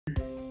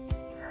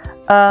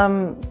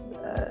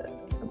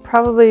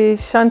Probably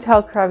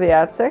Chantal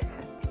Kraviatsik.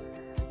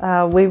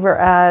 We were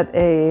at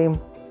a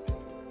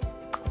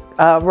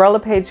Rolla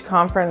Page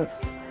conference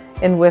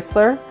in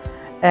Whistler,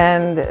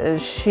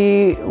 and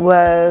she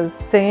was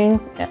singing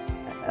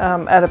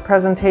at a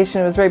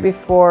presentation. It was right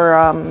before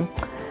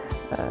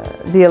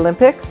the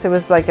Olympics. It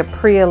was like a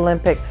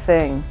pre-Olympic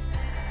thing.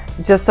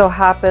 Just so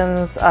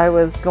happens I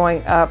was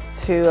going up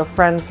to a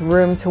friend's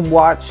room to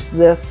watch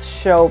this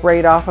show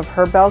right off of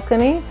her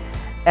balcony,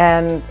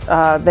 and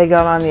they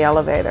got on the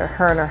elevator,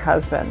 her and her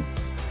husband.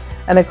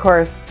 And of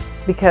course,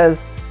 because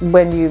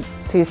when you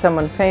see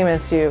someone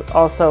famous, you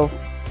also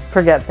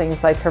forget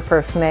things like her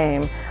first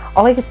name.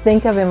 All I could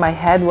think of in my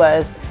head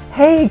was,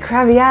 "Hey,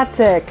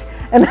 Kraviatsik,"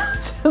 and I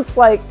was just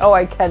like, oh,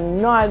 I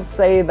cannot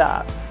say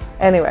that.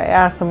 Anyway, I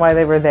asked them why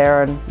they were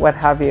there and what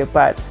have you,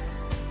 but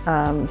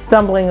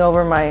stumbling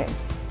over my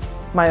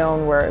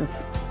own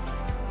words.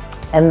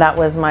 And that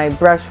was my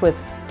brush with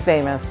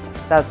famous.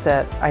 That's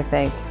it, I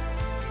think.